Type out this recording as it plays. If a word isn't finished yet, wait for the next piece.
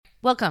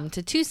Welcome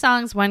to Two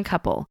Songs, One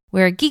Couple,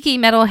 where a geeky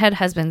metalhead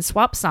husband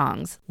swaps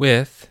songs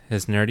with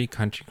his nerdy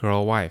country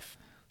girl wife.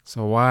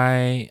 So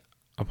why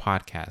a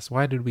podcast?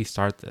 Why did we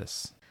start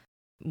this?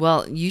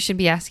 Well, you should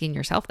be asking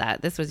yourself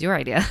that. This was your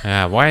idea.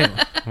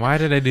 Why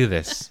did I do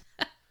this?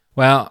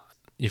 Well,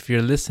 if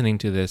you're listening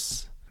to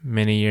this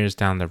many years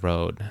down the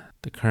road,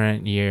 the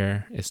current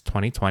year is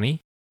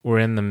 2020. We're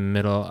in the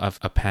middle of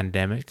a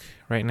pandemic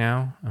right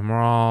now, and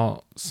we're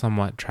all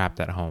somewhat trapped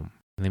at home.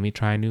 Let me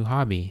try a new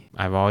hobby.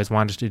 I've always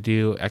wanted to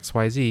do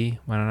XYZ.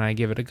 Why don't I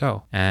give it a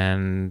go?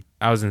 And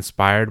I was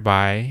inspired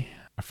by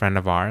a friend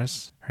of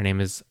ours. Her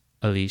name is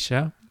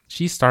Alicia.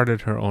 She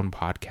started her own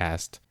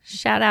podcast.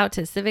 Shout out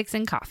to Civics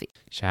and Coffee.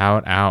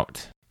 Shout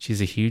out.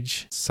 She's a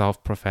huge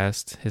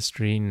self-professed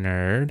history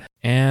nerd.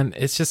 And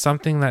it's just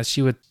something that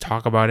she would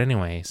talk about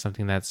anyway,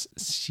 something that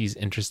she's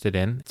interested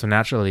in. So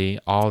naturally,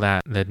 all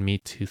that led me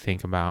to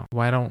think about,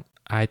 why don't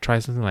I try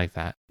something like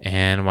that?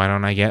 And why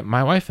don't I get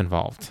my wife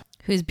involved?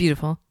 Who's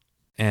beautiful.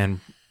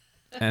 And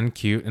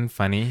cute and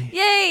funny.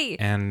 Yay!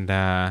 And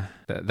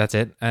that's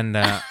it. And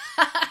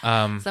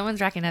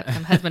Someone's racking up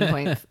some husband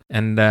points.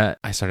 And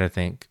I started to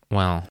think,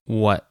 well,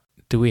 what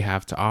do we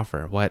have to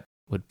offer? What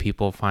would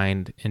people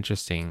find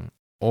interesting?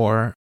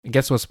 Or I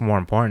guess what's more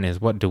important is,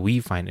 what do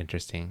we find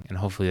interesting? And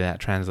hopefully that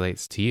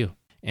translates to you.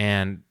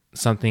 And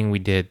something we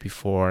did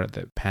before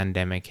the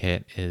pandemic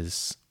hit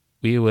is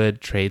we would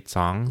trade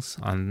songs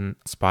on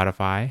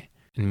Spotify.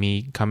 And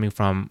me coming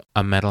from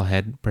a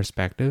metalhead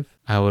perspective,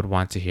 I would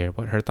want to hear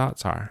what her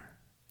thoughts are.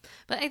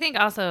 But I think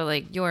also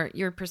like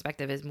your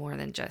perspective is more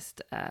than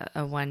just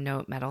a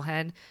one-note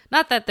metalhead.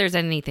 Not that there's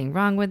anything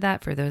wrong with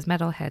that for those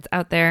metalheads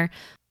out there.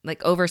 Like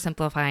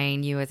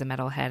oversimplifying you as a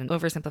metalhead and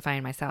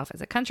oversimplifying myself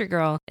as a country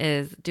girl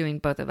is doing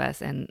both of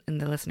us and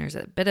the listeners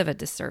a bit of a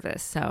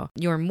disservice. So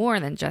you're more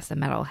than just a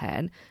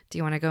metalhead. Do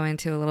you want to go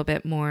into a little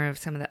bit more of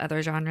some of the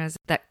other genres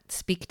that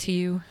speak to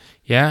you?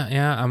 Yeah.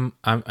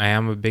 I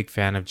am a big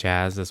fan of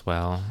jazz as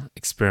well.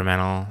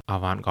 Experimental,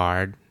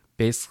 avant-garde.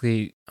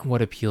 Basically,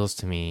 what appeals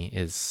to me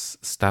is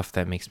stuff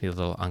that makes me a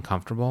little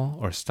uncomfortable,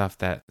 or stuff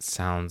that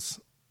sounds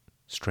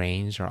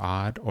strange or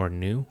odd or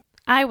new.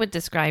 I would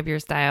describe your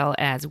style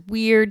as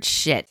weird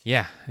shit.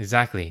 Yeah,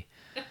 exactly.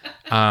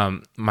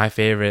 My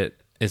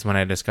favorite is when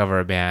I discover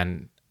a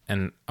band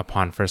and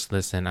upon first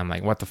listen, I'm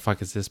like, what the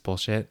fuck is this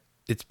bullshit?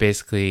 It's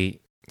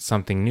basically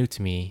something new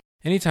to me.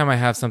 Anytime I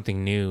have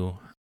something new,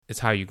 it's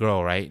how you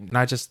grow, right?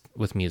 Not just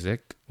with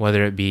music,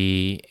 whether it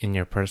be in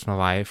your personal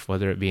life,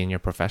 whether it be in your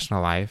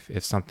professional life.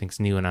 If something's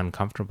new and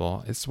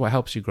uncomfortable, it's what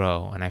helps you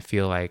grow. And I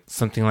feel like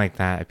something like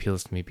that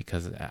appeals to me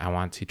because I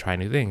want to try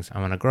new things. I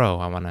want to grow.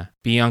 I want to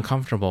be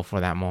uncomfortable for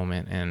that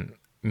moment. And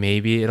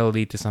maybe it'll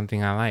lead to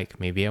something I like.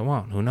 Maybe it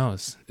won't. Who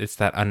knows? It's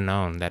that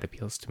unknown that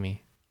appeals to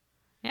me.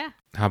 Yeah.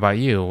 How about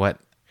you? What,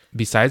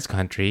 besides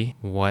country,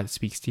 what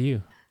speaks to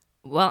you?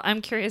 Well,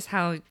 I'm curious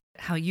how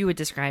you would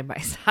describe my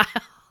style.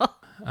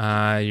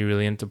 You're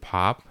really into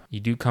pop. You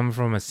do come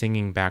from a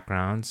singing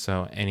background,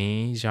 so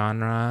any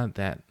genre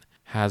that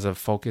has a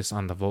focus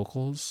on the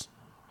vocals,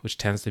 which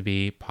tends to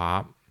be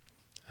pop,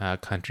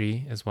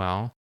 country as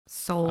well.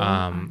 Soul,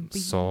 R&B.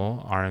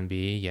 Soul,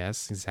 R&B,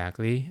 yes,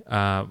 exactly.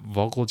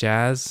 Vocal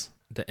jazz,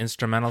 the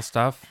instrumental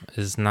stuff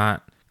is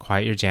not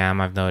quite your jam,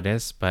 I've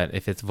noticed, but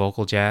if it's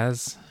vocal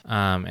jazz,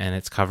 and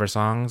it's cover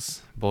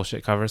songs,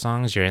 bullshit cover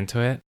songs, you're into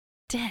it.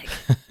 Dick.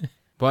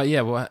 Well,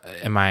 yeah. What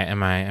am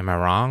I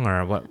wrong,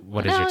 or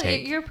what is your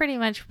take? You're pretty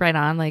much right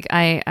on. Like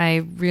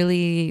I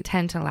really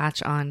tend to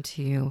latch on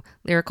to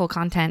lyrical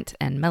content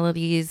and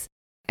melodies.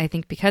 I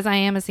think because I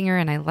am a singer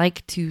and I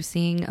like to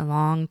sing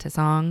along to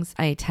songs,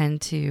 I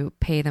tend to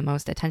pay the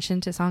most attention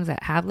to songs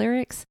that have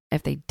lyrics.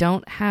 If they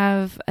don't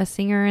have a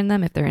singer in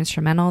them, if they're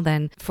instrumental,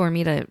 then for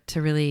me to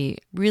really,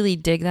 really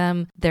dig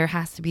them, there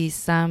has to be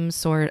some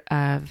sort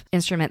of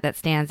instrument that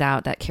stands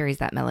out that carries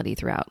that melody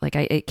throughout. Like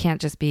it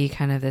can't just be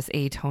kind of this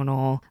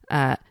atonal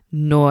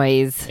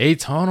noise.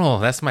 Atonal,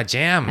 that's my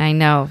jam. I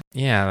know.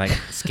 Yeah, like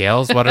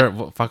scales.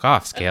 Fuck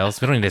off,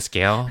 scales. We don't need a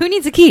scale. Who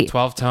needs a key?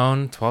 12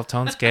 tone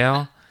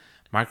scale.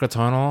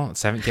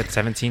 Microtonal, get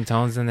 17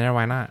 tones in there.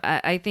 Why not?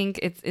 I think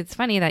it's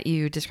funny that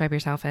you describe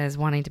yourself as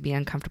wanting to be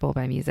uncomfortable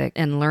by music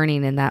and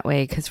learning in that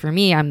way. Because for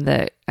me, I'm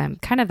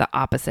kind of the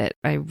opposite.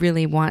 I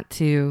really want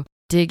to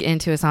dig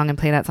into a song and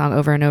play that song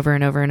over and over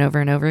and over and over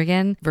and over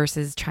again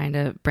versus trying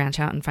to branch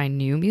out and find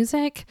new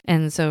music.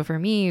 And so for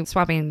me,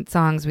 swapping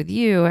songs with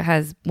you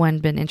has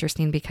been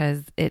interesting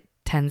because it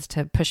tends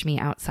to push me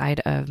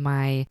outside of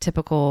my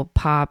typical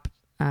pop,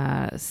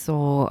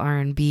 soul,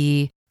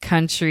 R&B,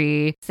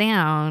 country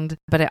sound,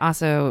 but it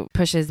also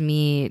pushes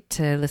me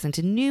to listen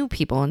to new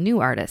people and new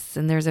artists.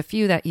 And there's a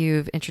few that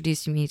you've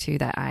introduced me to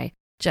that I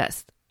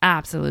just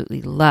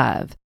absolutely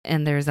love.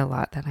 And there's a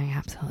lot that I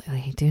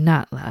absolutely do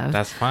not love.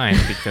 That's fine,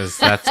 because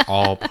that's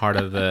all part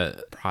of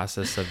the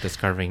process of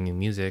discovering new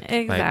music.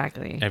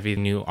 Exactly. Like every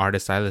new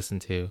artist I listen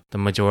to, the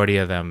majority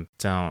of them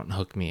don't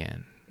hook me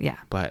in. Yeah.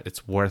 But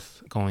it's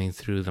worth going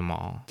through them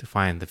all to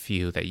find the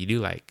few that you do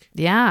like.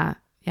 Yeah.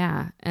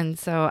 Yeah. And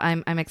so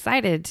I'm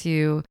excited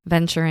to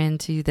venture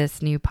into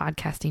this new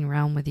podcasting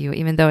realm with you,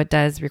 even though it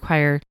does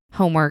require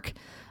homework.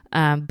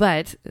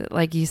 But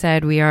like you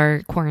said, we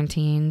are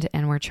quarantined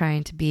and we're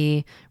trying to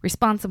be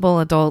responsible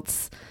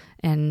adults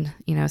and,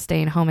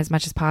 staying home as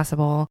much as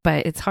possible.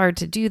 But it's hard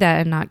to do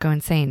that and not go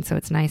insane. So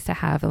it's nice to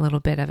have a little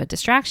bit of a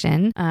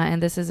distraction.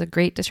 And this is a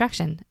great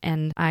distraction.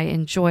 And I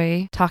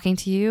enjoy talking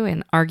to you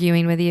and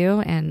arguing with you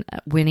and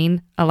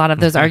winning a lot of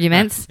those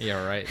arguments.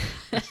 Yeah, right.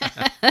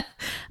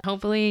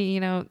 Hopefully,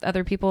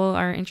 other people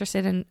are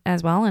interested in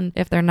as well. And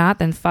if they're not,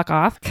 then fuck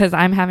off, because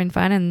I'm having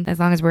fun. And as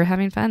long as we're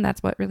having fun,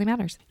 that's what really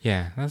matters.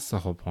 Yeah, that's the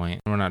whole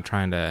point. We're not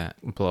trying to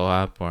blow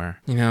up or,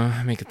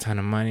 make a ton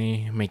of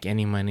money, make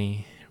any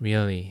money.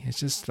 Really, it's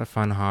just a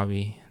fun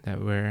hobby that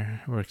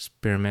we're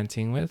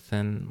experimenting with,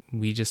 and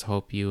we just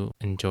hope you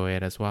enjoy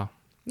it as well.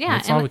 Yeah,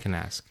 that's all we can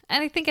ask.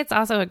 And I think it's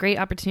also a great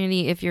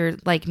opportunity if you're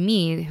like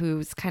me,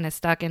 who's kind of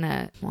stuck in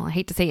I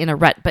hate to say in a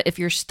rut, but if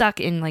you're stuck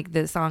in like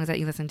the songs that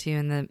you listen to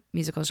and the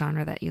musical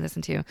genre that you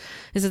listen to,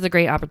 this is a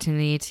great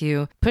opportunity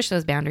to push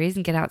those boundaries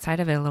and get outside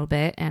of it a little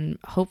bit and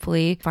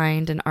hopefully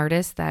find an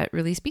artist that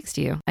really speaks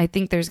to you. I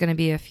think there's going to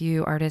be a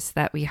few artists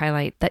that we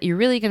highlight that you're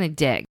really going to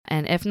dig.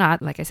 And if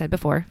not, like I said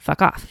before,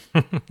 fuck off.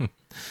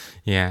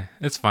 Yeah,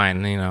 it's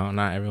fine.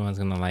 Not everyone's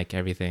going to like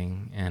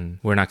everything, and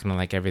we're not going to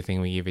like everything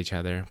we give each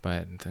other,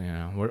 but,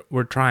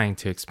 we're trying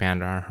to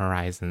expand our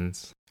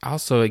horizons.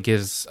 Also, it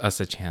gives us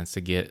a chance to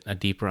get a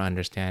deeper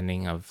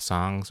understanding of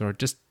songs or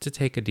just to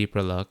take a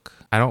deeper look.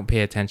 I don't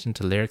pay attention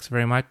to lyrics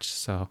very much,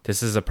 so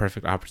this is a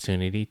perfect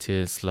opportunity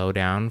to slow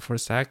down for a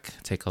sec,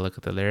 take a look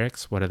at the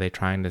lyrics. What are they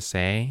trying to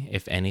say,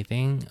 if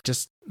anything?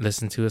 Just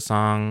listen to a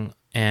song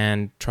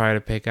and try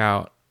to pick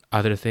out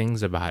other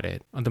things about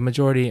it. The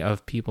majority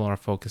of people are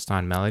focused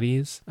on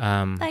melodies.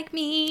 Like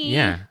me.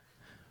 Yeah.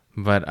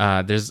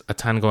 But there's a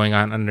ton going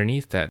on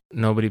underneath that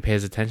nobody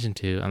pays attention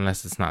to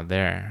unless it's not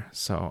there.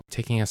 So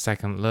taking a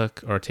second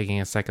look or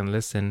taking a second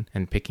listen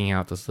and picking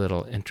out those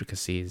little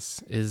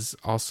intricacies is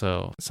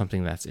also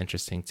something that's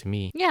interesting to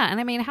me. Yeah.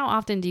 And I mean, how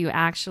often do you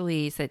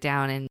actually sit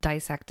down and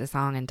dissect a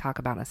song and talk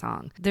about a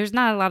song? There's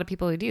not a lot of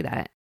people who do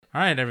that.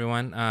 All right,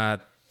 everyone.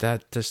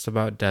 That just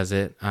about does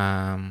it.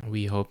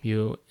 We hope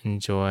you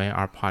enjoy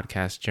our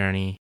podcast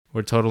journey.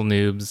 We're total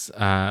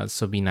noobs,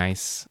 so be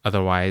nice.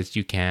 Otherwise,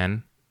 you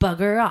can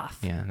bugger off.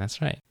 Yeah,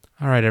 that's right.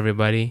 All right,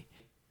 everybody.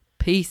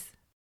 Peace.